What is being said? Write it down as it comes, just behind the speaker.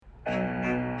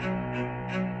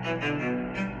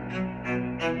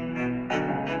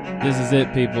This is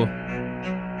it, people.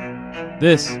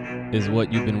 This is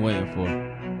what you've been waiting for.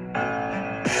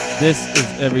 This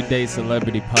is Everyday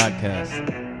Celebrity Podcast.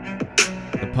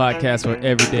 The podcast for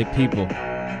everyday people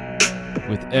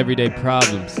with everyday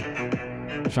problems,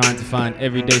 trying to find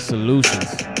everyday solutions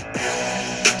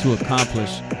to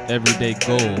accomplish everyday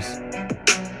goals.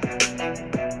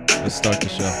 Let's start the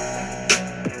show.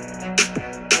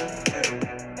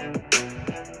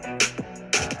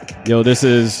 Yo, this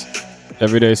is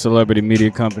Everyday Celebrity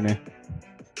Media Company.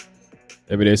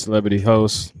 Everyday Celebrity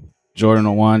host, Jordan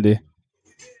Owandi.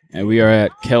 And we are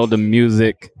at Kelda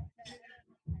Music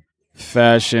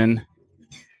Fashion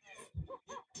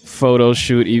Photo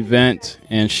Shoot event.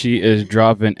 And she is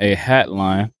dropping a hat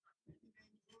line.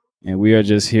 And we are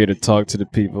just here to talk to the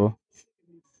people.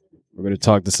 We're going to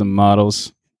talk to some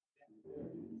models.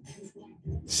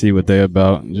 See what they're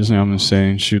about. Just, you know what I'm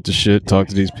saying, shoot the shit, talk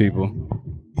to these people.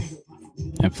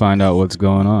 And find out what's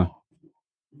going on.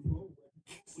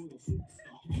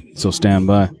 So stand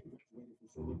by.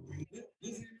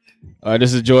 All right,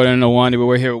 this is Jordan Owandi, but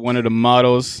we're here with one of the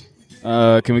models.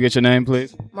 Can we get your name,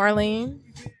 please? Marlene.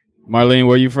 Marlene,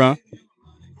 where are you from?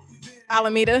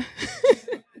 Alameda.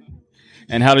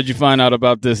 And how did you find out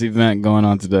about this event going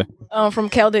on today? From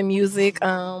Kelda Music.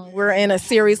 We're in a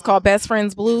series called Best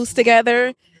Friends Blues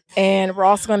together. And we're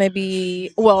also going to be,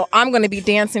 I'm going to be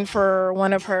dancing for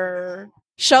one of her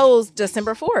shows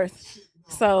December 4th.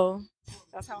 So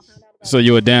that's how I found out about it. So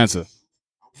you're a dancer?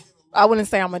 I wouldn't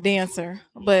say I'm a dancer,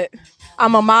 but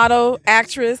I'm a model,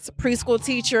 actress, preschool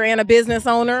teacher, and a business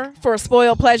owner for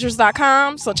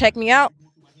SpoiledPleasures.com. So check me out.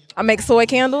 I make soy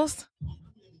candles.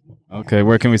 Okay,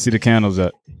 where can we see the candles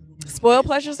at?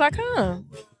 SpoiledPleasures.com.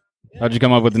 How'd you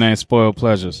come up with the name Spoiled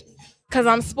Pleasures? Because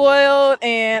I'm spoiled,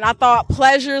 and I thought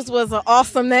Pleasures was an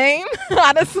awesome name,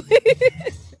 honestly.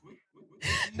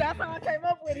 That's how I came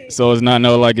up with it. So it's not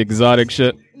no like exotic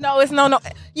shit? No, it's no.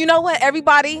 You know what?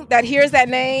 Everybody that hears that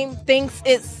name thinks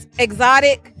it's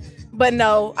exotic, but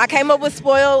no. I came up with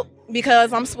spoiled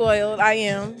because I'm spoiled. I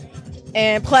am.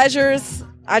 And pleasures,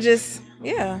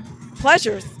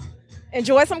 pleasures.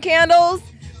 Enjoy some candles.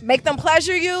 Make them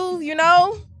pleasure you, you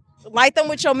know. Light them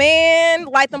with your man.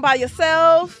 Light them by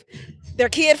yourself. They're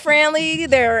kid friendly.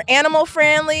 They're animal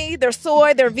friendly. They're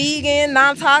soy. They're vegan,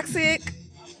 non-toxic.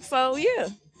 So, yeah.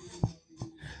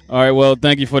 All right, well,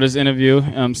 thank you for this interview.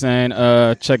 I'm saying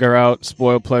check her out,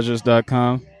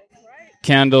 SpoiledPleasures.com.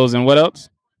 Candles and what else?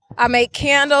 I make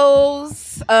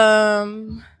candles,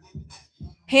 hand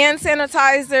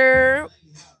sanitizer,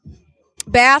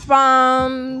 bath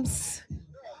bombs,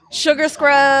 sugar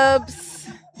scrubs,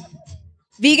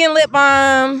 vegan lip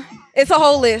balm. It's a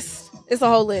whole list.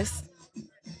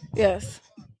 Yes.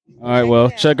 All right, well,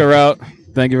 check her out.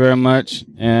 Thank you very much.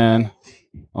 And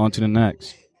on to the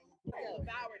next.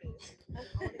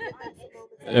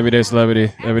 Everyday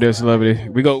celebrity.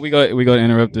 We go to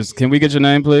interrupt this. Can we get your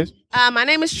name, please? My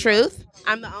name is Truth.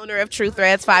 I'm the owner of True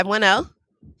Threads 510.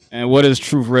 And what is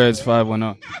True Threads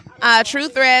 510? True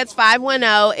Threads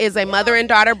 510 is a mother and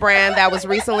daughter brand that was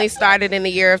recently started in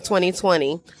the year of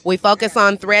 2020. We focus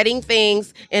on threading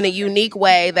things in a unique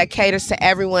way that caters to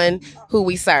everyone who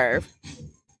we serve.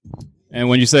 And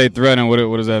when you say threading, what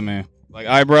does that mean? Like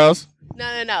eyebrows?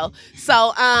 No.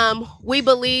 So we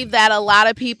believe that a lot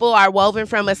of people are woven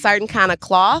from a certain kind of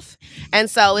cloth. And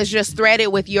so it's just threaded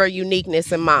with your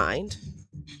uniqueness in mind.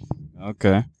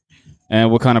 Okay.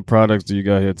 And what kind of products do you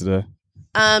got here today?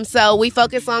 So we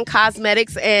focus on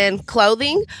cosmetics and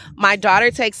clothing. My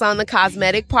daughter takes on the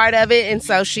cosmetic part of it. And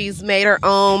so she's made her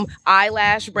own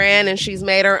eyelash brand and she's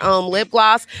made her own lip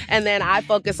gloss. And then I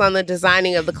focus on the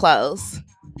designing of the clothes.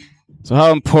 So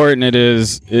how important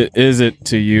is it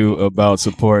to you about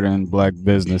supporting Black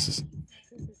businesses?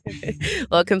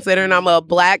 Well, considering I'm a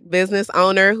Black business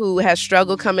owner who has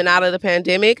struggled coming out of the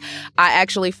pandemic, I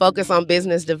actually focus on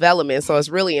business development. So it's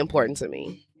really important to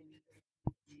me.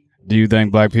 Do you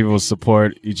think Black people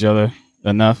support each other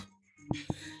enough?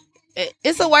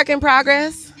 It's a work in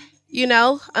progress, you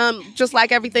know, just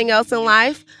like everything else in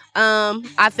life.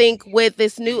 I think with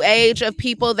this new age of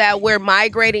people that we're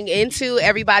migrating into,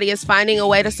 everybody is finding a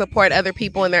way to support other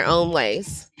people in their own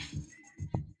ways.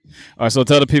 All right, so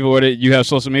tell the people where you have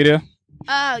social media.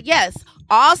 Yes,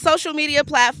 all social media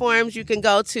platforms. You can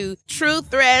go to True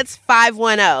Threads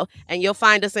 510, and you'll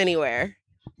find us anywhere.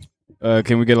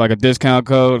 Can we get like a discount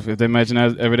code if they mention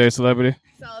as Everyday Celebrity?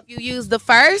 So if you use the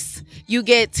first, you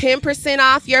get 10%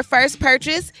 off your first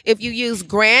purchase. If you use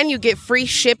Grand, you get free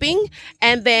shipping.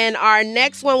 And then our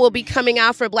next one will be coming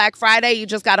out for Black Friday. You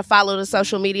just got to follow the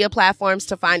social media platforms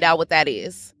to find out what that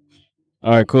is.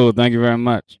 All right, cool. Thank you very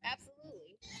much.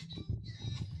 Absolutely.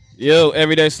 Yo,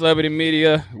 Everyday Celebrity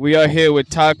Media. We are here with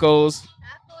Tacos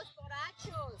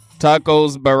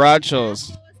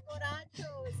Barachos.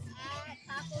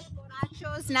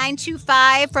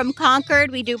 925 from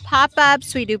Concord. We do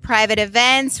pop-ups, we do private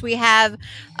events. We have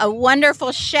a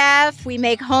wonderful chef. We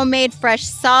make homemade fresh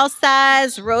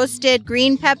salsas, roasted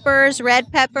green peppers,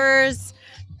 red peppers.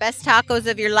 Best tacos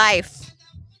of your life.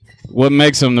 What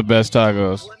makes them the best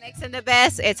tacos? What makes them the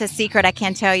best? It's a secret. I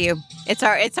can't tell you. It's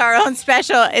our own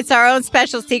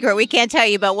special secret. We can't tell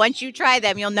you, but once you try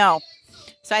them, you'll know.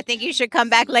 So I think you should come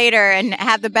back later and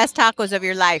have the best tacos of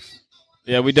your life.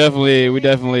 Yeah, we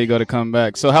definitely got to come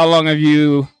back. So how long have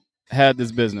you had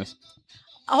this business?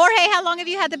 Jorge, how long have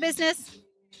you had the business?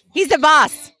 He's the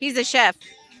boss. He's the chef.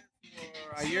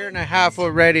 For a year and a half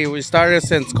already. We started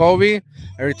since COVID.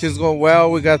 Everything's going well.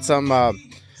 We got some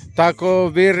taco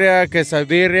birria,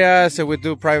 quesadillas, and we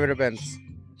do private events.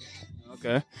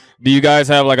 Okay. Do you guys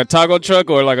have like a taco truck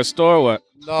or like a store or what?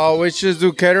 No, we just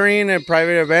do catering and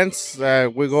private events.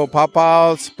 We go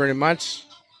pop-outs pretty much.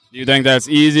 Do you think that's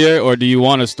easier or do you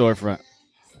want a storefront?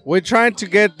 We're trying to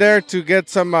get there to get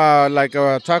some like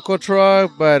a taco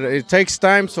truck, but it takes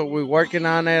time, so we're working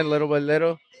on it little by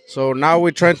little. So now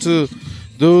we're trying to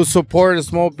do support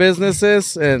small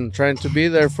businesses and trying to be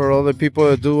there for all the people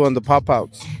that do on the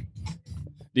pop-outs.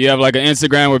 Do you have like an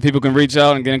Instagram where people can reach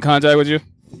out and get in contact with you?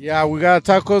 Yeah, we got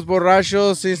Tacos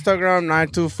Borrachos, Instagram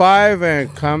 925,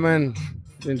 and come and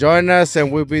join us,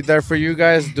 and we'll be there for you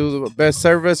guys, do the best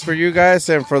service for you guys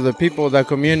and for the people, the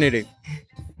community.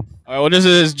 All right, well, this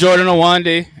is Jordan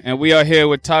Owandi, and we are here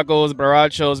with Tacos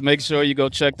Barachos. Make sure you go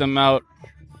check them out.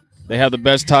 They have the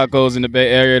best tacos in the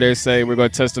Bay Area, they say. We're going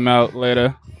to test them out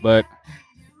later, but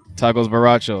Tacos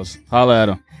Barachos. Holla at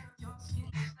them.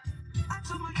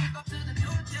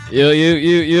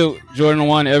 You, Jordan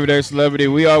Owandi, Everyday Celebrity.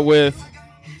 We are with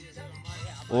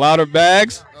Louder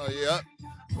Bags. Oh, yeah.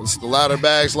 It's the Louder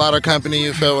Bags, Louder Company,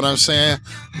 you feel what I'm saying?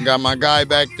 Got my guy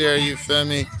back there, you feel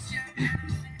me?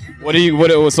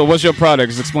 So what's your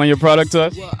product? Just explain your product to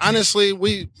us. Well, honestly,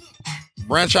 we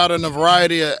branch out in a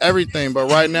variety of everything,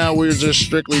 but right now we're just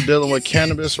strictly dealing with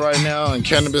cannabis right now and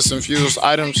cannabis-infused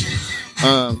items.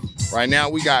 Right now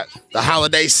we got the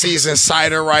holiday season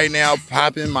cider right now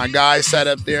popping. My guy sat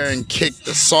up there and kicked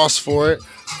the sauce for it.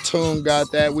 Toon got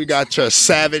that. We got your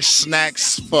Savage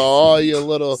snacks for all your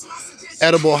little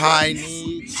edible high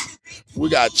needs. We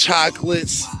got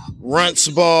chocolates, Runts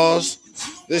balls.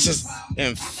 This is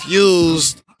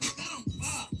infused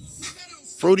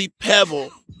Fruity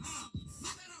Pebble.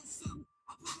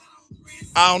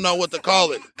 I don't know what to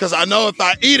call it because I know if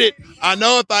I eat it,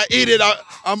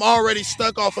 I'm already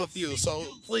stuck off a few. So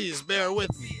please bear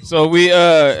with me. So we,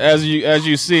 as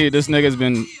you see, this nigga's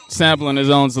been sampling his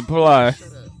own supply.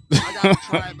 I gotta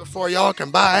try it before y'all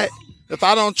can buy it. If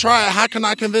I don't try it, how can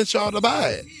I convince y'all to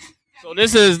buy it? So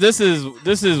this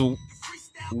is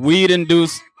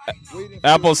weed-induced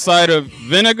apple cider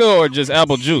vinegar or just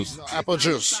apple juice? No, apple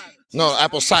juice. No,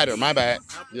 apple cider. My bad.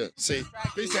 Yeah, see,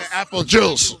 he said apple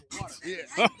juice.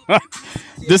 Yeah.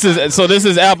 This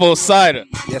is apple cider.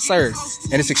 Yes, sir.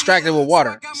 And it's extracted with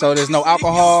water. So there's no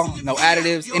alcohol, no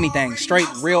additives, anything. Straight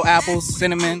real apples,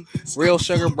 cinnamon, real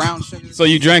sugar, brown sugar. So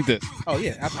you drank it? Oh,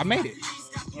 yeah. I made it.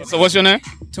 So what's your name?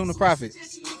 Tuna Profit.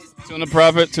 Tuna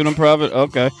Profit.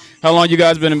 Okay. How long you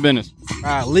guys been in business?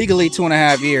 Legally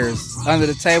 2.5 years. Under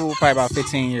the table, probably about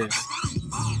 15 years.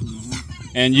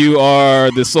 And you are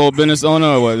the sole business owner,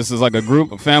 or what? This is like a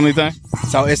group, a family thing?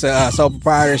 So it's a sole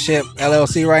proprietorship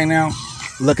LLC right now.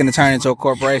 Looking to turn it into a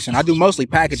corporation. I do mostly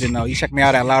packaging though. You check me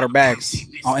out at Louder Bags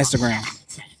on Instagram.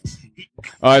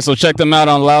 All right, so check them out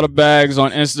on Louder Bags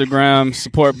on Instagram.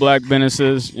 Support black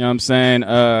businesses. You know what I'm saying?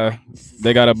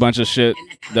 They got a bunch of shit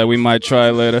that we might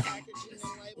try later.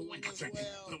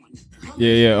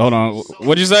 Yeah. Hold on.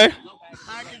 What'd you say?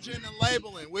 Packaging and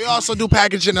labeling. We also do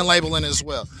packaging and labeling as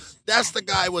well. That's the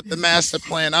guy with the master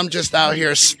plan. I'm just out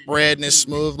here spreading it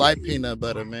smooth like peanut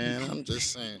butter, man. I'm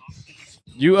just saying.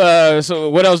 You so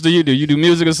what else do? You do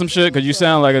music or some shit? Cause you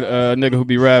sound like a nigga who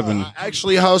be rapping. I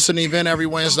actually host an event every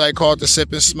Wednesday called the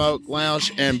Sip and Smoke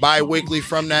Lounge, and bi-weekly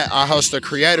from that I host the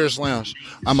Creators Lounge.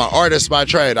 I'm an artist by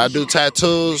trade. I do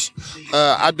tattoos,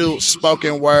 I do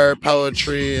spoken word,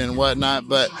 poetry, and whatnot.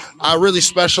 But I really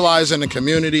specialize in the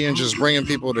community and just bringing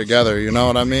people together. You know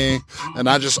what I mean? And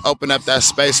I just open up that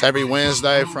space every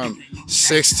Wednesday from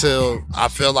 6 till I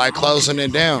feel like closing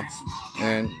it down,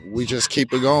 and we just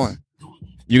keep it going.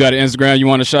 You got an Instagram you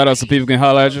want to shout out so people can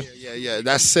holler at you? Yeah.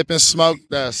 That's Sip and Smoke.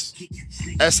 That's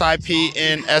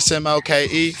SIPNSMOKE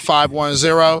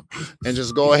 510. And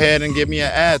just go ahead and give me an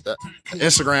ad. The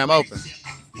Instagram open.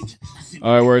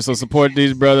 All right, word. So support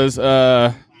these brothers.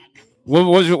 What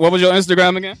was your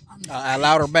Instagram again? At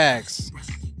Louder Bags.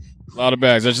 Louder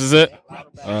Bags. That's just it.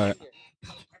 All right.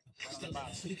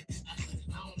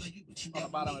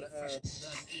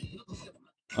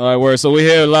 All right, word. So we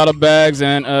hear a lot of bags,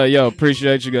 and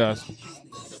appreciate you guys.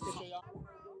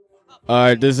 All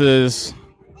right, this is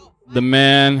the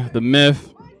man, the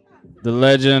myth, the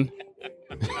legend,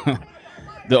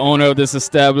 the owner of this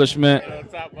establishment.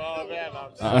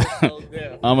 I'm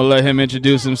gonna let him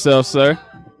introduce himself, sir.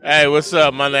 Hey, what's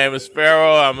up? My name is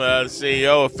Pharaoh. I'm the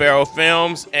CEO of Pharaoh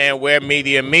Films and Where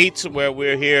Media Meets, where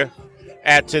we're here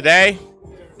at today.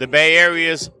 The Bay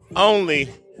Area's only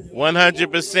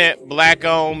 100%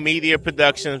 black-owned media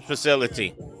production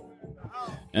facility.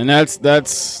 And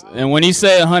that's and when you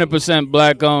say 100%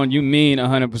 black-owned, you mean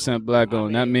 100%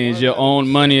 black-owned. That means your own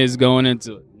money is going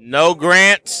into it. No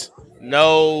grants,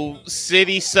 no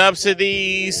city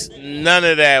subsidies, none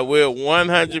of that. We're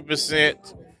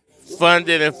 100%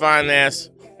 funded and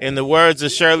financed. In the words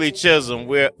of Shirley Chisholm,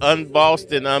 we're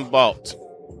unbossed and unbought.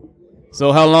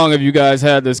 So how long have you guys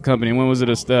had this company? When was it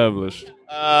established?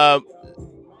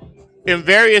 In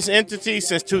various entities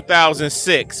since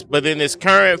 2006, but in its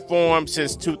current form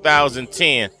since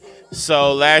 2010.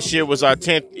 So last year was our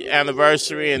 10th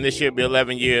anniversary, and this year will be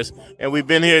 11 years. And we've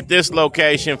been here at this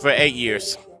location for 8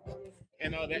 years.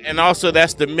 And also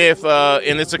that's the myth,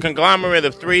 and it's a conglomerate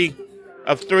of three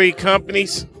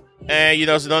companies. And,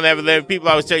 so don't ever let people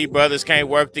always tell you brothers can't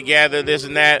work together, this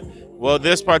and that. Well,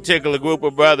 this particular group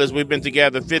of brothers, we've been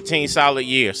together 15 solid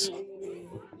years.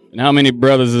 And how many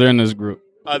brothers are in this group?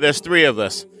 There's 3 of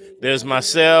us. There's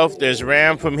myself, there's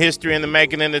Ram from History in the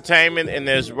Making Entertainment, and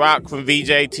there's Rock from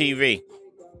VJ TV.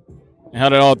 And how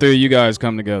did all 3 of you guys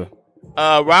come together?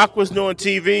 Rock was doing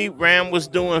TV, Ram was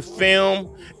doing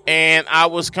film, and I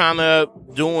was kind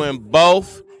of doing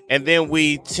both. And then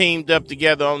we teamed up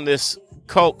together on this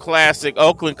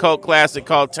Oakland cult classic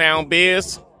called Town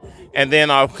Biz. And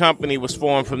then our company was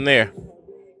formed from there.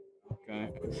 Okay.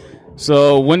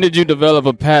 So when did you develop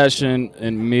a passion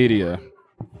in media?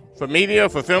 For media,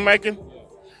 for filmmaking?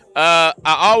 I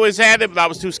always had it, but I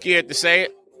was too scared to say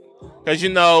it. Because,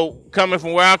 coming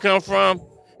from where I come from,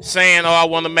 saying, I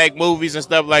want to make movies and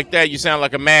stuff like that, you sound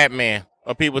like a madman.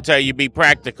 Or people tell you be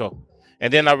practical.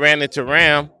 And then I ran into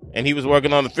Ram, and he was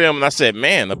working on the film, and I said,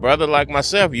 man, a brother like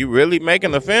myself, you really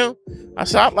making a film? I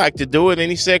said, I'd like to do it. And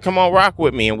he said, come on, rock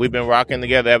with me. And we've been rocking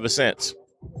together ever since.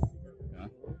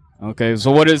 Okay, so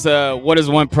what is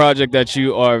one project that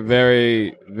you are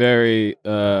very, very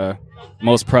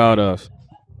most proud of?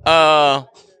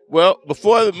 Well,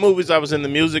 before the movies, I was in the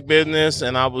music business,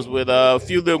 and I was with a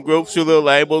few little groups, few little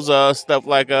labels, stuff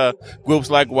like groups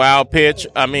like Wild Pitch.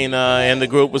 And the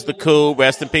group was The Cool,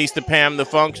 rest in peace to Pam the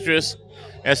Funkstress,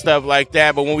 and stuff like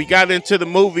that. But when we got into the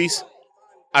movies,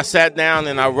 I sat down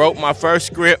and I wrote my first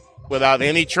script without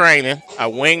any training. I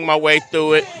winged my way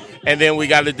through it. And then we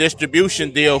got a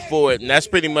distribution deal for it. And that's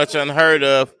pretty much unheard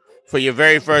of for your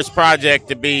very first project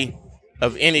to be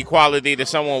of any quality that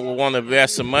someone would want to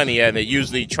invest some money at it.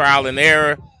 Usually trial and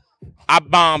error. I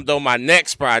bombed on my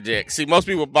next project. See, most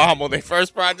people bomb on their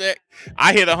first project.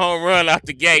 I hit a home run out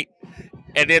the gate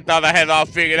and then thought I had it all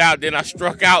figured out. Then I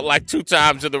struck out like 2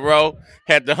 times in a row.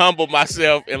 Had to humble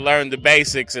myself and learn the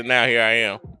basics. And now here I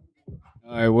am.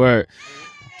 All right, word.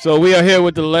 So we are here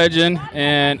with the legend,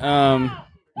 and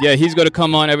yeah, he's going to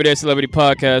come on Everyday Celebrity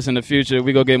Podcast in the future.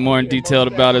 We go get more in detail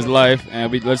about his life,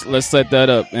 and let's set that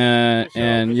up.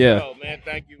 And yeah, man,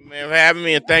 thank you, man, for having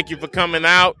me, and thank you for coming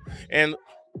out. And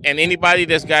anybody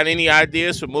that's got any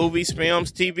ideas for movies,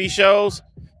 films, TV shows,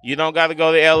 you don't got to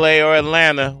go to LA or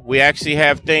Atlanta. We actually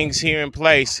have things here in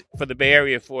place for the Bay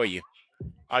Area for you.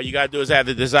 All you got to do is have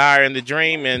the desire and the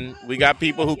dream, and we got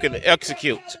people who can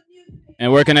execute.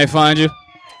 And where can they find you?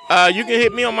 You can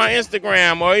hit me on my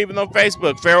Instagram or even on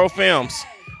Facebook, Pharaoh Films,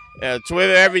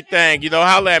 Twitter, everything.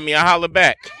 Holler at me. I'll holler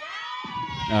back.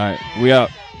 All right, we out.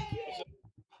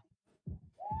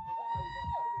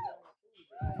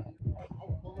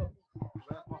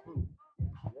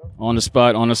 On the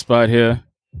spot here.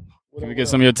 Can we get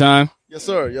some of your time? Yes,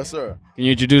 sir. Yes, sir. Can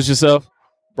you introduce yourself?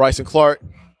 Bryson Clark,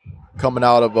 coming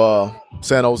out of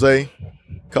San Jose.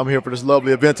 Come here for this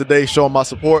lovely event today, showing my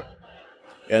support.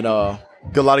 And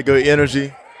get a lot of good energy,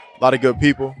 a lot of good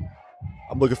people.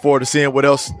 I'm looking forward to seeing what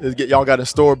else y'all got in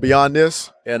store beyond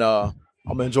this. And I'm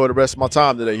going to enjoy the rest of my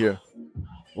time today here.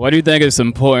 Why do you think it's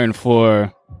important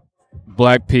for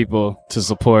black people to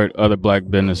support other black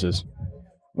businesses?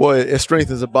 Well, it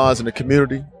strengthens the bonds in the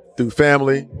community through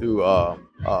family, through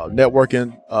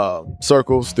networking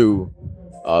circles, through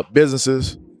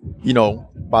businesses.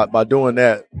 By doing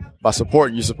that, by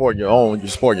supporting, you're supporting your own, you're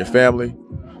supporting your family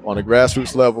on a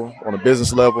grassroots level, on a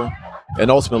business level.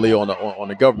 and ultimately on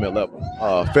the government level,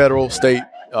 federal, state,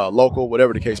 local,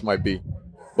 whatever the case might be.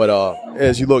 But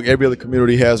as you look, every other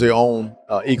community has their own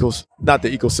their own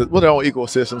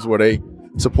ecosystems where they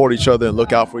support each other and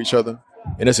look out for each other,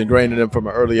 and it's ingrained in them from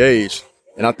an early age.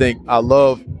 And I think I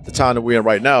love the time that we're in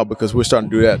right now because we're starting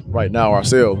to do that right now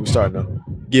ourselves. We're starting to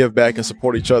give back and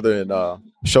support each other and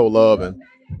show love, and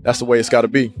that's the way it's got to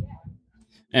be.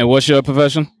 And what's your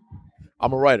profession?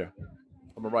 I'm a writer.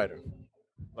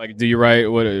 Like, do you write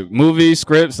movies,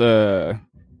 scripts,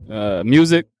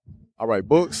 music? I write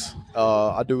books.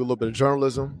 I do a little bit of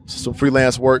journalism, some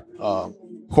freelance work,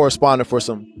 correspondent for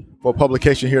a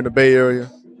publication here in the Bay Area.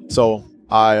 So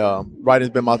writing's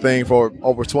been my thing for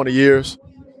over 20 years,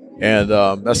 and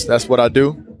that's what I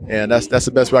do, and that's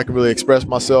the best way I can really express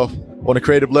myself on a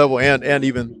creative level and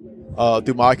even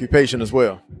through my occupation as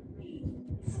well.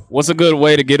 What's a good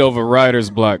way to get over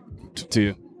writer's block to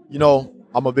you? You know,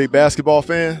 I'm a big basketball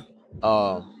fan.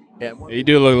 You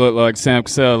do look like Sam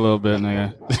Cassell a little bit,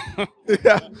 nigga.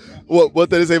 Yeah. What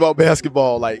they say about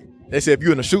basketball? Like they say, if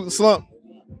you're in a shooting slump,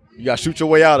 you gotta shoot your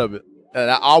way out of it.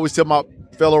 And I always tell my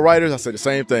fellow writers, I say the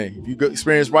same thing. If you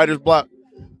experience writer's block,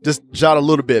 just jot a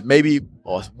little bit, maybe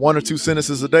 1 or 2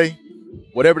 sentences a day,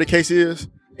 whatever the case is.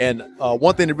 And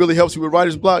one thing that really helps you with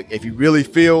writer's block, if you really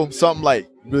feel something like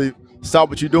really stop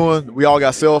what you're doing, we all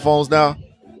got cell phones now.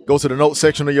 Go to the notes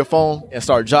section of your phone and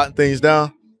start jotting things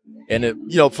down, and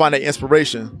find that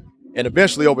inspiration. And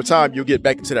eventually, over time, you'll get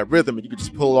back into that rhythm, and you can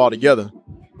just pull it all together,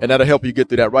 and that'll help you get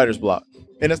through that writer's block.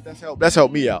 And that's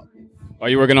helped me out. Are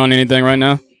you working on anything right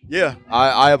now? Yeah,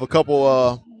 I have a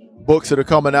couple books that are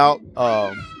coming out.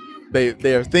 They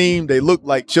are themed. They look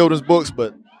like children's books,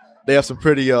 but they have some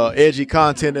pretty edgy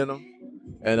content in them,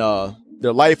 and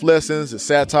they're life lessons. It's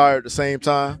satire at the same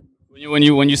time. When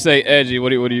you say edgy, what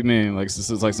do you mean? Like,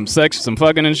 this is like some sex, some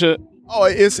fucking and shit? Oh,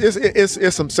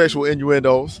 it's some sexual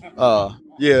innuendos.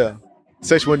 Yeah,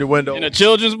 sexual innuendos. In a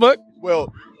children's book?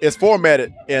 Well, it's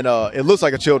formatted and it looks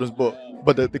like a children's book,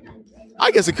 but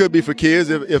I guess it could be for kids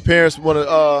if parents want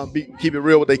to keep it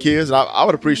real with their kids. And I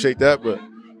would appreciate that. But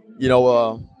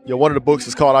one of the books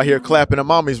is called "I Hear Clapping in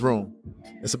Mommy's Room."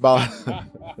 It's about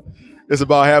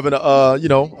having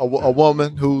a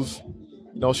woman who's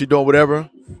she doing whatever.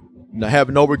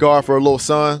 Having no regard for her little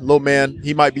son. Little man,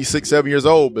 he might be 6-7 years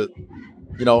old, but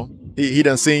he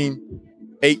done seen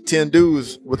 8-10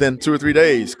 dudes within 2 or 3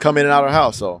 days come in and out of her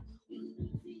house. So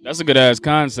that's a good ass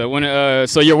concept.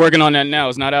 So you're working on that now?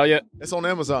 It's not out yet? It's on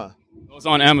Amazon. Oh, it's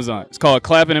on Amazon. It's called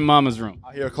 "Clapping in Mama's Room."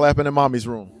 I hear clapping in mommy's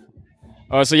room.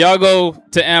 All right, so y'all go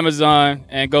to Amazon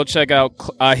and go check out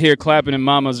 "I Hear Clapping in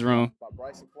Mama's Room"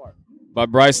 by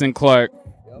Bryson Clark,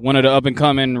 one of the up and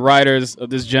coming writers of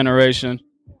this generation.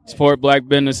 Support black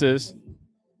businesses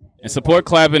and support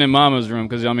Clapping in Mama's Room,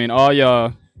 because all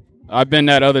y'all, I've been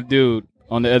that other dude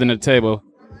on the other end of the table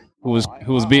who was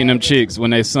beating them cheeks when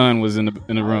their son was in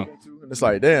the room. It's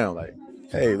like, damn, like,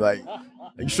 hey, like, are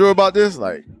you sure about this?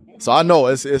 Like, so I know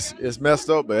it's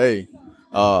messed up, but hey,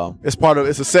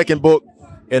 it's a second book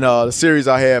in the series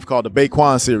I have called the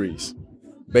Baekwon series.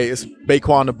 It's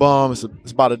Baekwon the Bum.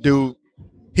 It's about a dude.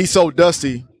 He's so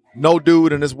dusty. No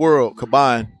dude in this world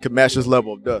combined could match his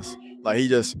level of dust.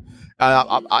 Like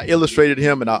I illustrated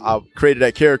him and I created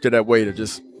that character that way to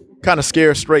just kind of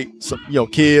scare straight some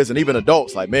kids and even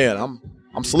adults. Like, man,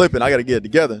 I'm slipping. I got to get it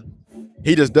together.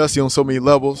 He just dusty on so many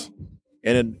levels.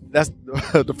 And then that's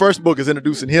the first book is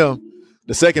introducing him.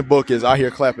 The second book is "I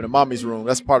Hear Clapping in Mommy's Room."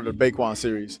 That's part of the Baekwon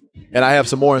series, and I have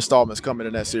some more installments coming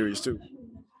in that series too.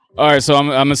 All right, so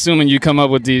I'm assuming you come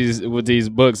up with these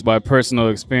books by personal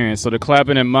experience. So the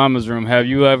 "Clapping in Mama's Room," have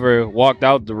you ever walked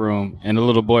out the room and the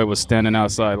little boy was standing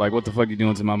outside like, "What the fuck you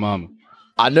doing to my mama?"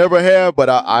 I never have, but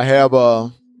I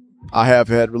have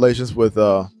had relations with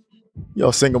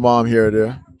single mom here or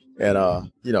there,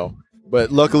 and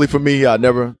but luckily for me, I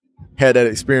never had that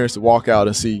experience to walk out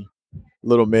and see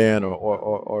little man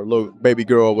or little baby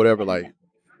girl or whatever. Like,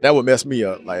 that would mess me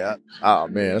up. Like, oh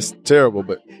man, that's terrible.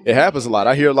 But it happens a lot.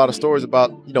 I hear a lot of stories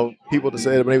about, people that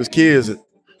say that when they was kids, that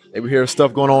they would hear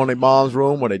stuff going on in their mom's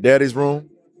room or their daddy's room.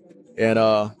 And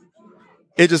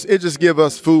it just give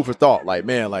us food for thought. Like,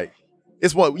 man, like,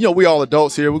 it's what, we all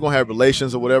adults here. We're going to have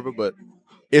relations or whatever, but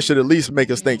it should at least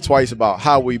make us think twice about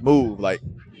how we move. Like,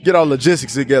 get our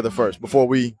logistics together first before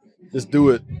we just do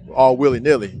it all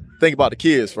willy-nilly. Think about the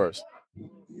kids first.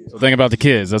 So think about the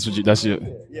kids. That's your.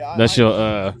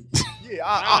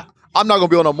 I'm not gonna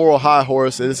be on a moral high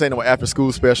horse. This ain't no after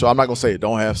school special. I'm not gonna say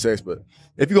don't have sex, but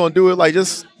if you're gonna do it, like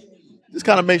just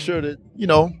kind of make sure that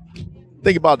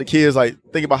think about the kids. Like,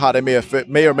 think about how they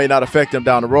may or may not affect them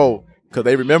down the road, because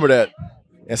they remember that,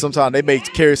 and sometimes they may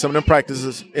carry some of them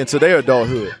practices into their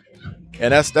adulthood.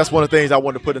 And that's one of the things I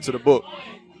wanted to put into the book.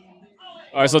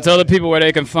 All right, so tell the people where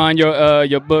they can find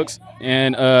your books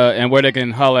and where they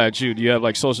can holler at you. Do you have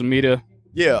like social media?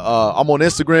 Yeah, I'm on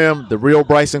Instagram, The Real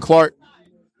Bryson Clark.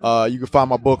 You can find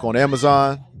my book on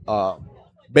Amazon,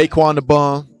 Baekwon the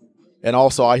Bum, and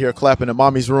also I Hear Clapping in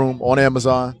Mommy's Room on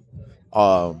Amazon.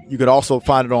 You can also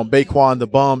find it on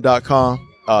BaekwonTheBum.com.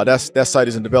 That site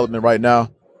is in development right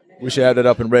now. We should have it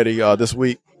up and ready this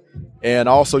week. And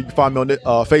also you can find me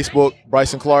on Facebook,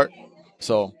 Bryson Clark.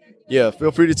 So, yeah,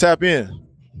 feel free to tap in.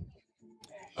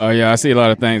 Oh, yeah, I see a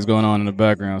lot of things going on in the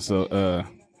background. So,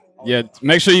 yeah,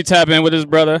 make sure you tap in with his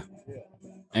brother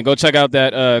and go check out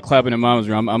that Clapping in Mama's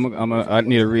Room. I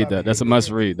need to read that. That's a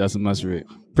must read.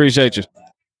 Appreciate you.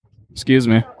 Excuse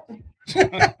me. Oh,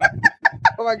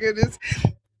 my goodness.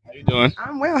 How you doing?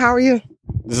 I'm well. How are you?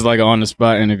 This is like an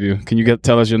on-the-spot interview. Can you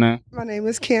tell us your name? My name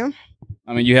is Kim.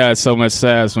 I mean, you had so much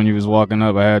sass when you was walking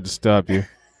up. I had to stop you.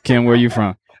 Kim, where you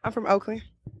from? I'm from Oakland.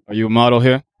 Are you a model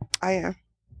here? I am.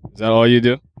 Is that all you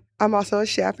do? I'm also a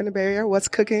chef in the Bay Area. What's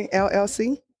Cooking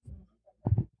LLC.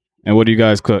 And what do you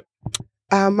guys cook?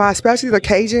 My specialties are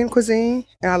Cajun cuisine,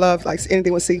 and I love like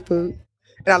anything with seafood.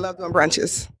 And I love doing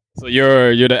brunches. So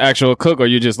you're the actual cook, or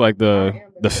you're just like the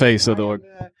face of the org?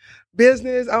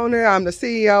 Business owner. I'm the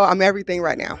CEO. I'm everything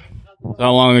right now.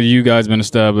 How long have you guys been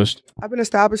established? I've been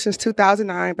established since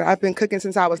 2009, but I've been cooking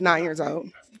since I was 9 years old.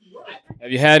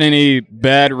 Have you had any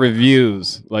bad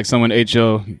reviews? Like someone ate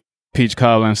your peach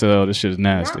cobbler and said, "Oh, this shit is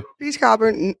nasty." Peach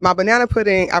cobbler, my banana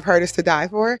pudding, I've heard is to die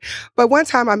for. But one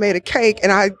time I made a cake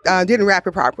and I didn't wrap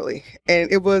it properly,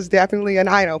 and it was definitely an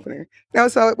eye opener.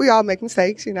 So we all make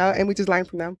mistakes, and we just learn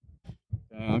from them.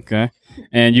 Okay.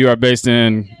 And you are based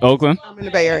in Oakland? I'm in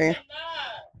the Bay Area.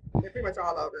 They're pretty much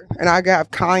all over. And I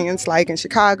have clients like in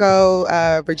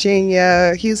Chicago,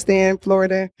 Virginia, Houston,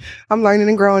 Florida. I'm learning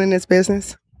and growing in this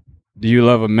business. Do you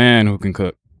love a man who can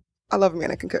cook? I love a man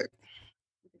that can cook.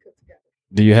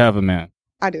 Do you have a man?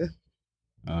 I do.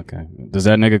 Okay. Does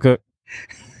that nigga cook?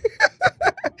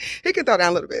 He can throw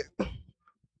down a little bit.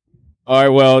 All right,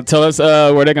 well, tell us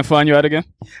where they can find you at again.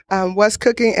 What's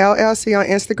Cooking LLC on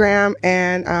Instagram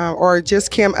and or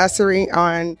just Kim Ussery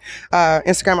on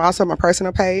Instagram. Also my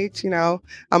personal page.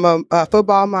 I'm a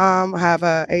football mom. I have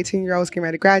a 18-year-old getting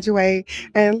ready to graduate,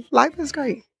 and life is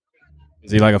great.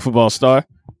 Is he like a football star?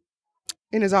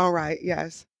 In his own right,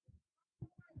 yes.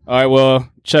 All right, well,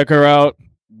 check her out.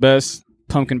 Best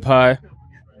pumpkin pie.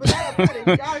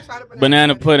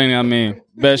 Banana pudding, I mean.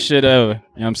 Best shit ever. You know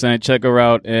what I'm saying? Check her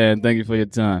out, and thank you for your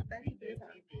time.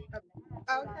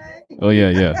 Oh,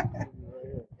 yeah.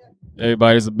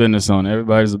 Everybody's a business owner.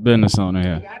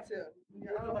 Here.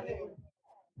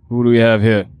 Who do we have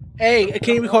here? Hey,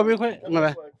 can you record real quick? My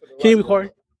bad. Can you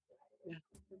record?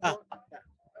 All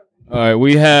right,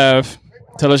 we have...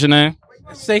 Tell us your name.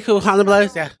 Sekou Honda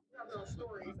Bloods, yeah.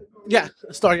 Yeah,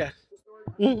 store, yeah.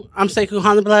 I'm Sekou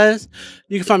Honda Bloods.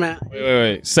 You can find me at...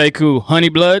 Wait. Sekou Honey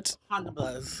Bloods? Honda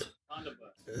Bloods.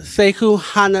 Sekou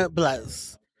Honda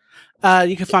Bloods.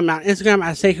 You can find me on Instagram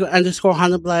at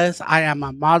Sekou_Honda Bloods. I am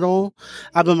a model.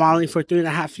 I've been modeling for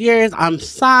 3.5 years. I'm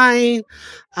signed.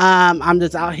 I'm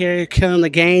just out here killing the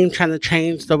game, trying to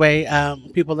change the way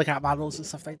people look at models and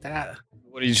stuff like that.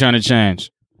 What are you trying to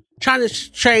change? Trying to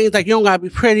change, like, you don't gotta be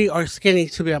pretty or skinny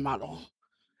to be a model.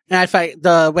 And I feel like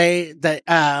the way that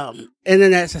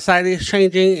internet society is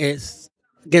changing is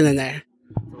getting there.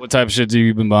 What type of shit do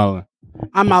you been modeling?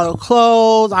 I model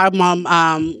clothes.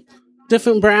 I'm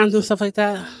different brands and stuff like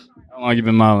that. How long you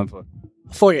been modeling for?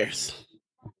 4 years.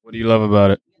 What do you love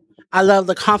about it? I love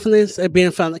the confidence of being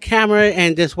in front of the camera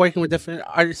and just working with different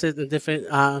artists and different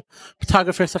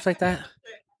photographers, stuff like that.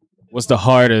 What's the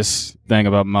hardest thing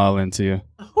about modeling to you?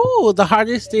 Ooh, the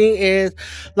hardest thing is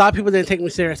a lot of people didn't take me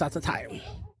serious at the time.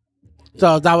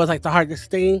 So that was like the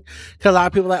hardest thing. Because a lot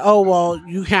of people are like, oh, well,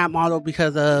 you can't model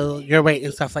because of your weight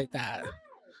and stuff like that.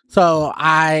 So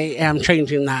I am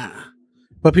changing that.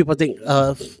 What people think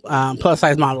of plus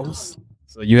size models.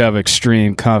 So you have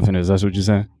extreme confidence. That's what you're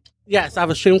saying? Yes, I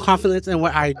have extreme confidence in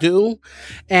what I do.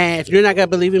 And if you're not going to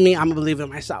believe in me, I'm going to believe in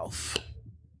myself.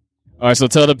 All right, so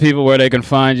tell the people where they can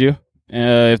find you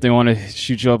if they want to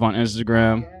shoot you up on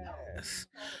Instagram. Yes.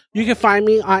 You can find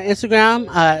me on Instagram,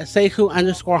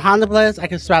 Sekou_Honda Bloods. I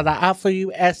can spell that out for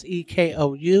you,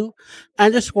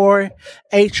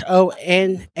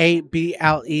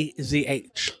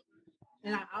 SEKOU_HONABLEZH.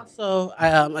 And I also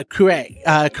create.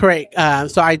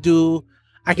 So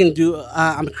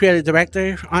I'm a creative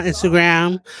director on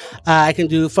Instagram. I can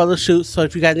do photo shoots. So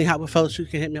if you got any help with photo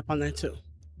shoots, you can hit me up on that too.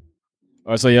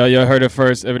 All right, so y'all heard it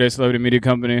first. Everyday Celebrity Media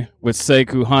Company with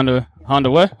Sekou Honda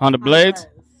what? Honda Blades?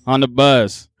 Honda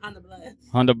Buzz.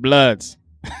 Honda Bloods.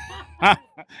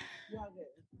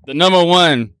 The number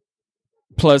one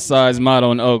plus size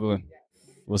model in Oakland.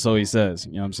 Well, so he says.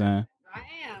 You know what I'm saying? I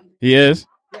am. He is?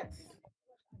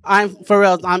 I'm for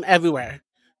real. I'm everywhere.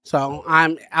 So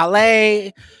I'm LA,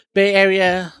 Bay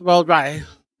Area, worldwide.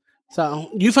 So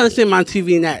you finna see me on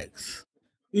TV next.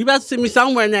 You about to see me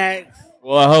somewhere next.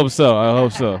 Well, I hope so. I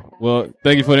hope so. Well,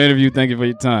 thank you for the interview. Thank you for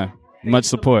your time. Much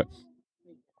support.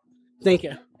 Thank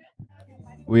you.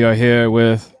 We are here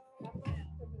with.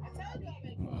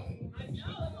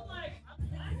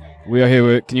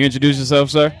 Can you introduce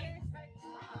yourself, sir?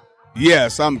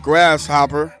 Yes, I'm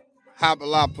Grasshopper, Hop a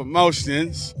Lot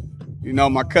Promotions. You know,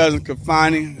 my cousin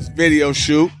Kafani, his video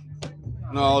shoot.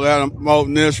 And all that. I'm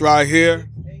promoting this right here.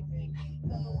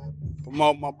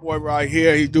 Promote my boy right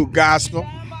here. He do gospel.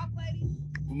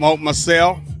 Promote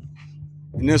myself.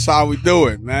 And this how we do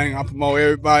it, man. I promote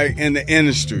everybody in the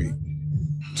industry.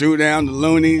 Drew Down, the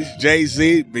Loonies,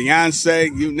 Jay-Z,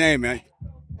 Beyonce, you name it.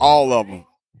 All of them.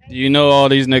 Do you know all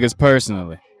these niggas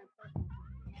personally?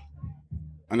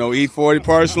 I know E40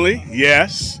 personally,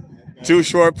 yes. Too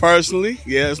Short personally,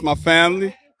 yes, my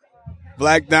family.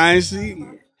 Black Dynasty.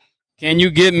 Can you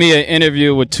get me an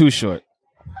interview with Too Short?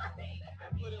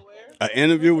 An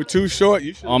interview with Too Short?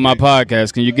 On my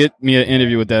podcast, can you get me an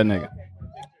interview with that nigga?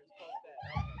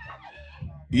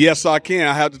 Yes, I can.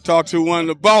 I have to talk to one of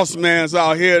the boss mans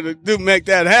out here to make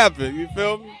that happen. You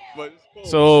feel me? But it's cool.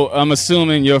 So I'm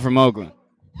assuming you're from Oakland.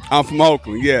 I'm from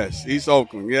Oakland, yes. East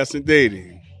Oakland, yes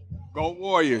indeed. Go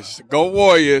Warriors. Go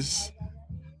Warriors.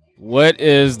 What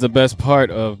is the best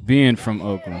part of being from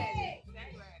Oakland?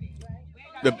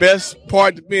 The best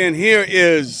part of being here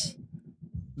is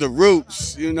the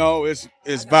roots. You know, it's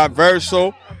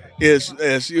biversal.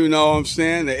 It's you know what I'm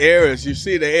saying? The air is, you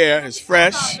see the air, it's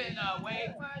fresh.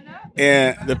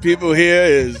 And the people here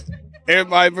is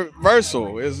everybody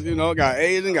versatile. It's, you know, got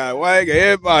Asian, got white, got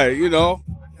everybody, you know,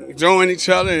 enjoying each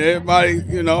other and everybody,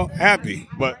 you know, happy.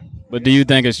 But do you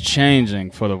think it's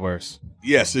changing for the worse?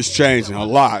 Yes, it's changing a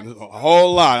lot, a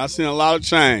whole lot. I've seen a lot of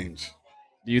change.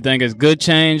 Do you think it's good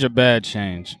change or bad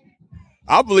change?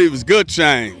 I believe it's good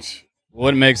change.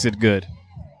 What makes it good?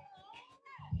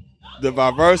 The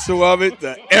biversal of it,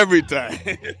 the everything.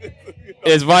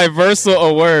 Is biversal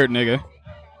a word, nigga?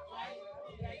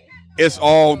 It's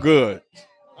all good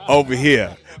over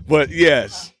here. But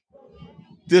yes,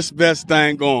 this best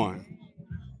thing going.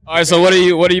 All right, so what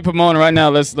are you promoting right now?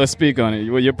 Let's speak on it.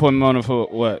 You're promoting for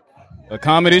what? A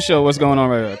comedy show? What's going on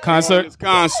right here? A concert? This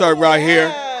concert right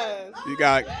here. You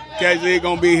got KZ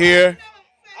gonna be here.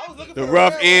 The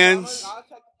Rough Ends.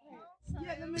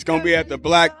 It's gonna be at the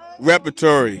Black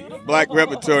Repertory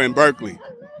in Berkeley.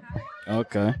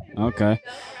 Okay. All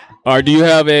right, do you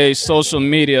have a social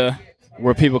media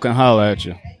where people can holler at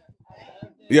you?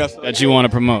 Yes. That you want to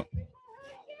promote?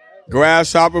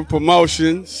 Grasshopper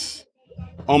Promotions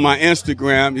on my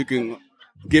Instagram. You can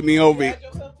get me over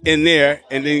in there,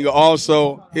 and then you can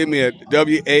also hit me at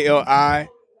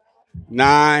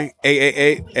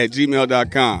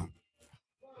WALI9888@gmail.com.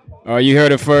 All right, you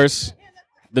heard it first.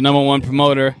 The number one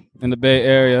promoter in the Bay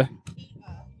Area.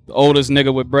 The oldest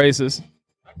nigga with braces.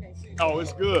 Oh,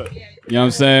 it's good. You know what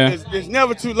I'm saying? It's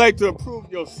never too late to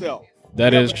improve yourself.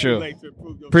 That is true.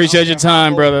 Appreciate your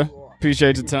time, brother.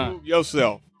 Appreciate your time. Improve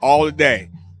yourself all the day,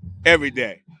 every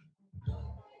day.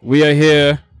 We are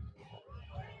here.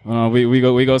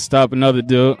 We go stop another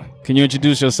dude. Can you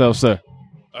introduce yourself, sir?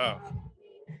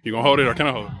 You gonna hold it or can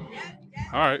I hold it?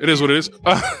 All right, it is what it is.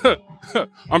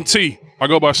 I'm T. I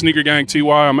go by Sneaker Gang TY.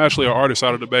 I'm actually an artist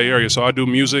out of the Bay Area, so I do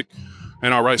music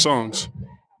and I write songs.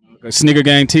 Sneaker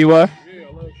Gang TY? Yeah,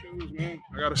 I love shoes, man.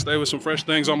 I gotta stay with some fresh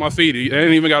things on my feet. It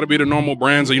ain't even gotta be the normal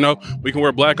brands. You know, we can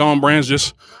wear black-owned brands.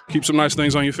 Just keep some nice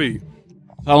things on your feet.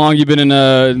 How long you been in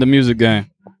the music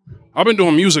game? I've been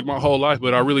doing music my whole life,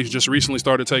 but I really just recently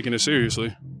started taking it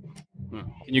seriously.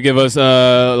 Can you give us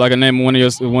like a name of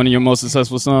one of your most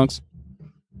successful songs?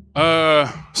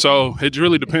 So it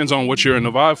really depends on what you're in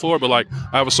the vibe for, but like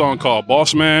I have a song called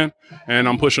Boss Man, and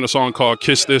I'm pushing a song called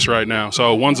Kiss This right now.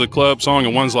 So one's a club song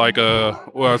and one's like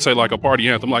I'd say like a party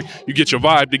anthem. Like you get your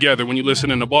vibe together when you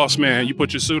listen to Boss Man. You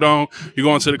put your suit on, you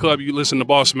go into the club, you listen to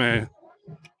Boss Man.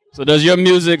 So does your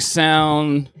music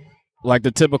sound like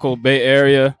the typical Bay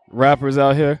Area rappers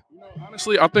out here?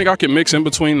 Honestly, I think I can mix in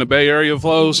between the Bay Area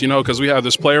flows, you know, because we have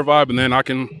this player vibe, and then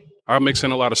I mix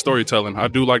in a lot of storytelling. I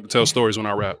do like to tell stories when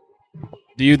I rap.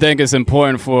 Do you think it's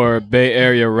important for Bay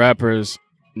Area rappers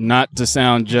not to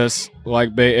sound just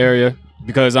like Bay Area?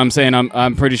 Because I'm saying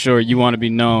I'm pretty sure you want to be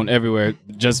known everywhere,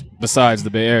 just besides the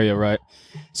Bay Area, right?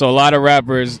 So a lot of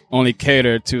rappers only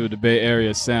cater to the Bay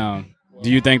Area sound. Do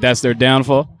you think that's their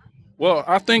downfall? Well,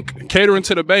 I think catering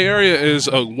to the Bay Area is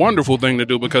a wonderful thing to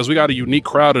do because we got a unique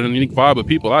crowd and a unique vibe of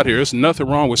people out here. There's nothing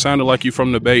wrong with sounding like you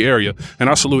from the Bay Area. And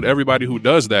I salute everybody who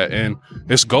does that. And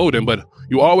it's golden, but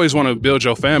you always want to build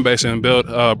your fan base and build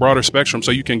a broader spectrum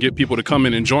so you can get people to come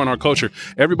in and join our culture.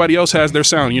 Everybody else has their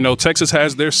sound. You know, Texas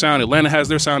has their sound. Atlanta has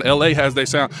their sound. LA has their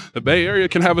sound. The Bay Area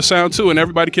can have a sound too, and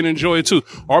everybody can enjoy it too.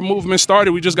 Our movement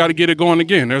started. We just got to get it going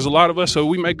again. There's a lot of us, so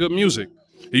we make good music.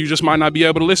 You just might not be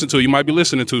able to listen to it. You might be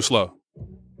listening too slow.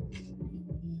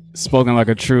 Spoken like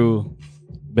a true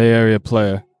Bay Area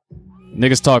player.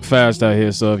 Niggas talk fast out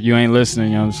here, so if you ain't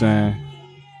listening, you know what I'm saying,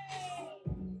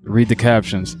 read the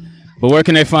captions. But where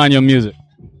can they find your music?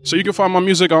 So you can find my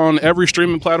music on every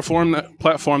streaming platform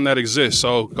that exists.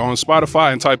 So go on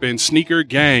Spotify and type in Sneaker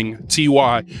Gang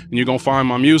TY, and you're gonna find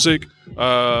my music. Go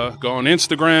on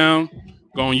Instagram,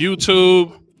 go on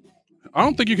YouTube. I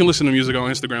don't think you can listen to music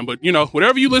on Instagram, but you know,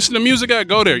 whatever you listen to music at,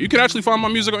 go there. You can actually find my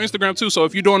music on Instagram too. So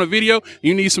if you're doing a video,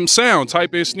 you need some sound,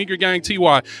 type in Sneaker Gang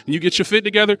TY, and you get your fit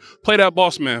together, play that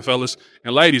Boss Man, fellas.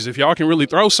 And ladies, if y'all can really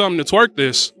throw something to twerk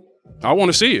this, I want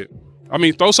to see it. I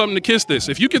mean, throw something to kiss this.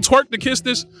 If you can twerk to kiss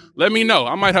this, let me know.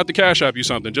 I might have to cash app you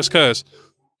something just because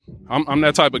I'm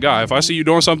that type of guy. If I see you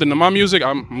doing something to my music,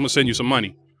 I'm going to send you some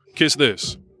money. Kiss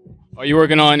this. Are you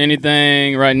working on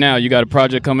anything right now? You got a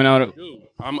project coming out?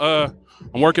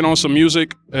 I'm working on some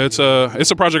music. It's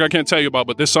a project I can't tell you about,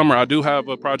 but this summer I do have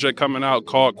a project coming out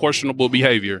called Questionable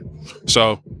Behavior.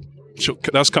 So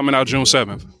that's coming out June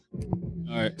 7th.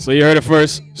 All right. So you heard it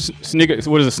first. Sneaker.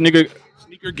 What is it? Sneaker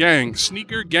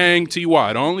Gang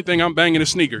TY. The only thing I'm banging is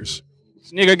sneakers.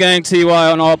 Sneaker Gang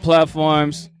TY on all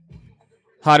platforms.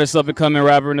 Hottest up and coming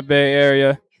rapper in the Bay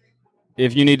Area.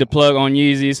 If you need to plug on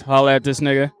Yeezys, holla at this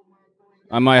nigga.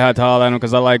 I might have to holler at him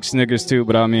because I like Snickers too,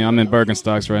 but I mean, I'm in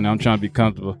Birkenstocks right now. I'm trying to be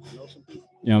comfortable. You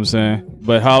know what I'm saying?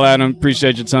 But holla at him.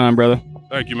 Appreciate your time, brother.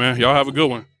 Thank you, man. Y'all have a good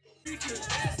one.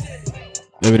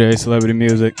 Everyday celebrity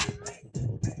music.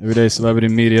 Everyday celebrity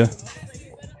media.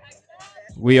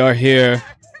 We are here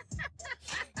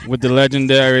with the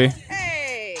legendary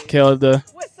Kelda.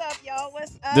 What's up, y'all?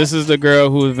 What's up? This is the girl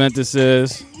who Aventus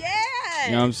is. Yeah.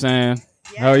 You know what I'm saying?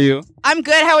 Yes. How are you? I'm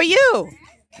good. How are you?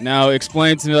 Now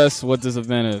explain to us what this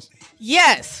event is.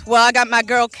 Yes. Well, I got my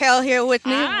girl Kel here with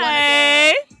me.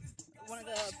 Hi. One of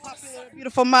the popular,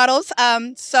 beautiful models.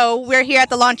 So we're here at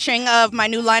the launching of my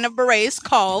new line of berets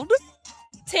called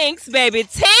Tinks, baby.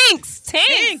 Tinks,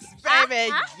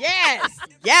 baby. Yes.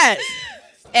 Yes.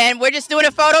 And we're just doing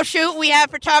a photo shoot. We have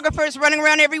photographers running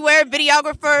around everywhere,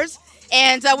 videographers,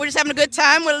 and we're just having a good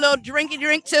time with a little drink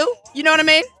too. You know what I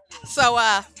mean? So,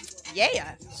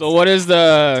 yeah. So what is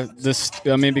this?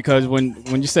 I mean, because when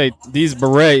you say these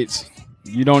berets,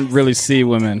 you don't really see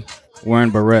women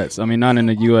wearing berets. I mean, not in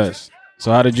the U.S.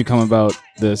 So how did you come about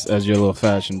this as your little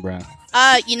fashion brand?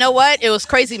 You know what? It was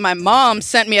crazy. My mom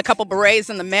sent me a couple berets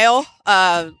in the mail,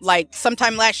 like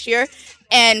sometime last year.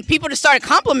 And people just started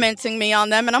complimenting me on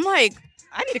them. And I'm like,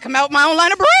 I need to come out with my own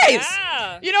line of berets.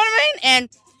 Yeah. You know what I mean? And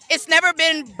it's never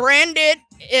been branded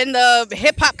in the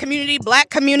hip-hop community, black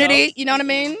community. No. You know what I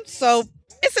mean? So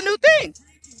it's a new thing.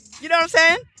 You know what I'm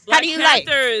saying? Black How do you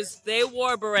Panthers, they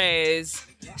wore berets.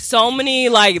 So many,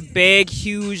 like, big,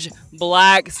 huge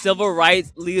black civil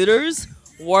rights leaders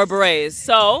wore berets.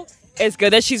 So it's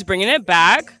good that she's bringing it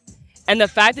back. And the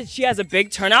fact that she has a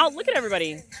big turnout, look at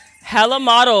everybody. Hella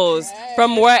models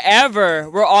from wherever.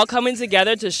 We're all coming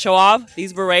together to show off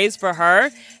these berets for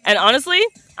her. And honestly,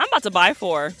 I'm about to buy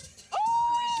 4.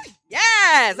 Ooh,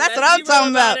 yes, that's what I'm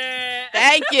talking about.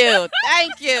 Thank you.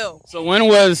 Thank you. So when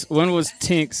was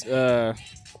Tinks,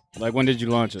 like when did you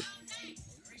launch it?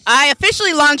 I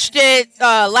officially launched it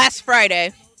last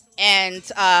Friday. And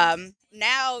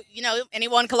now, you know,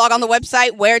 anyone can log on the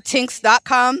website,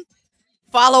 weartinks.com.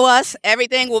 Follow us,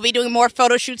 everything. We'll be doing more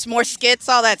photo shoots, more skits,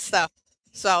 all that stuff.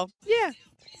 So, yeah.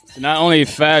 So not only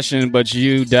fashion, but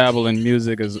you dabble in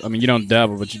music. You don't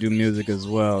dabble, but you do music as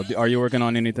well. Are you working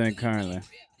on anything currently?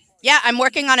 Yeah, I'm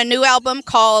working on a new album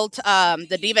called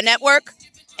The Diva Network.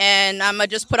 And I'm going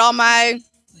to just put all my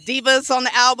divas on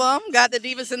the album. Got the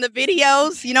divas in the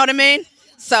videos, you know what I mean?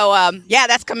 So, yeah,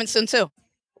 that's coming soon, too.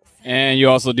 And you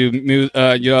also do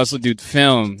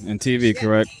film and TV,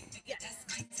 correct?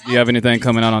 Do you have anything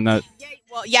coming out on that?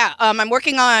 Well, yeah, I'm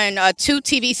working on 2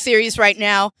 TV series right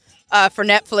now for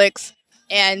Netflix,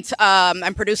 and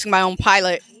I'm producing my own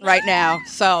pilot right now.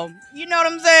 So, you know what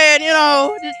I'm saying? You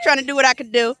know, just trying to do what I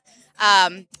could do. Yeah,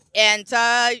 and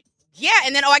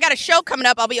then, I got a show coming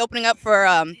up. I'll be opening up for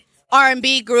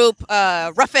R&B group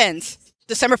Rough Ends,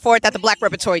 December 4th at the Black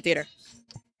Repertory Theater.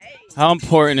 How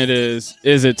important is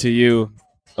it to you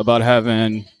about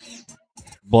having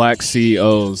black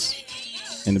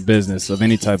CEOs in the business of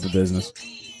any type of business?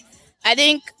 I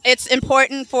think it's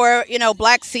important for,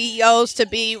 Black CEOs to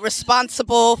be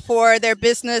responsible for their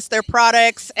business, their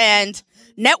products, and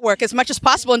network as much as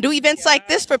possible and do events like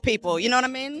this for people. You know what I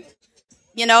mean?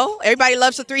 Everybody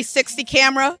loves a 360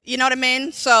 camera. You know what I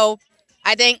mean? So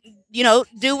I think,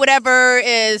 do whatever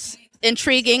is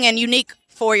intriguing and unique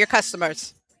for your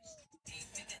customers.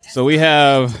 So we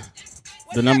have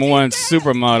the number one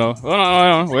supermodel. Hold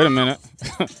on. Wait a minute.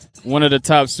 One of the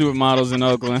top supermodels in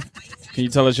Oakland. Can you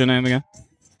tell us your name again?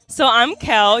 So I'm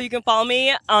Kel. You can follow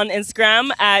me on Instagram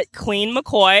at Queen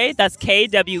McCoy. That's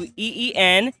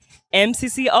KWEEN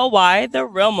MCCOY, the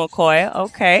real McCoy.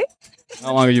 Okay.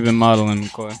 How long have you been modeling,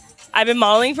 McCoy? I've been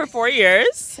modeling for 4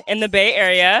 years in the Bay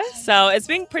Area, so it's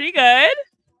been pretty good.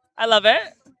 I love it.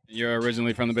 You're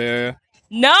originally from the Bay Area?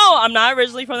 No, I'm not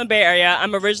originally from the Bay Area.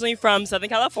 I'm originally from Southern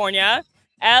California.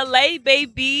 LA,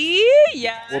 baby.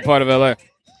 Yeah. What part of LA?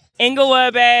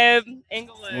 Inglewood, babe.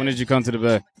 Inglewood. When did you come to the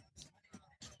Bay?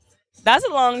 That's a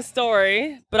long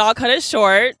story, but I'll cut it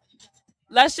short.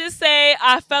 Let's just say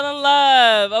I fell in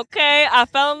love, okay? I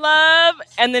fell in love,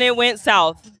 and then it went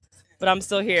south. But I'm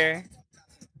still here.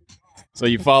 So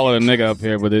you followed a nigga up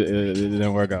here, but it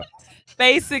didn't work out.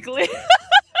 Basically. It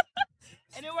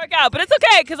didn't work out, but it's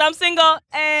okay, because I'm single.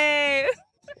 Hey.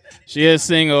 She is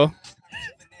single,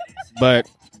 but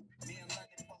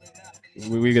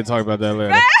we can talk about that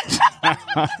later.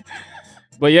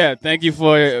 But yeah, thank you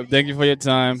for your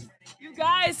time. You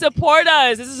guys support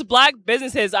us. This is Black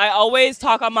businesses. I always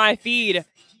talk on my feed.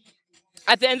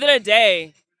 At the end of the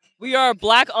day, we are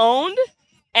Black owned,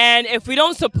 and if we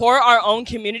don't support our own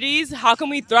communities, how can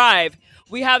we thrive?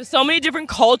 We have so many different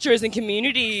cultures and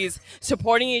communities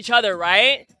supporting each other,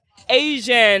 right?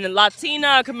 Asian,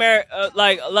 Latina,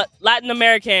 Latin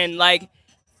American,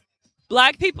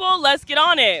 Black people, let's get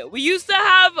on it. We used to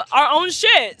have our own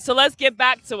shit, so let's get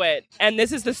back to it. And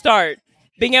this is the start.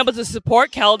 Being able to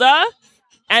support Kelda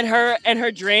and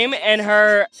her dream and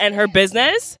her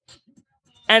business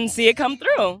and see it come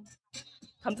through.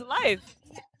 Come to life.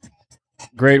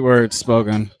 Great words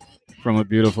spoken from a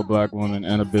beautiful Black woman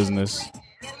and a business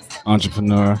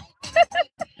entrepreneur.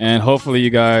 And hopefully you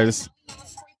guys,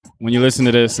 when you listen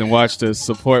to this and watch this,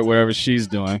 support whatever she's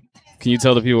doing. Can you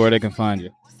tell the people where they can find you?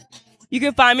 You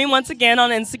can find me once again on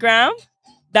Instagram.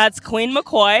 That's Queen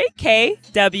McCoy,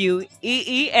 KWEEN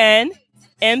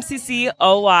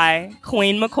MCCOY,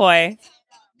 Queen McCoy.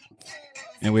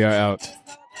 And we are out.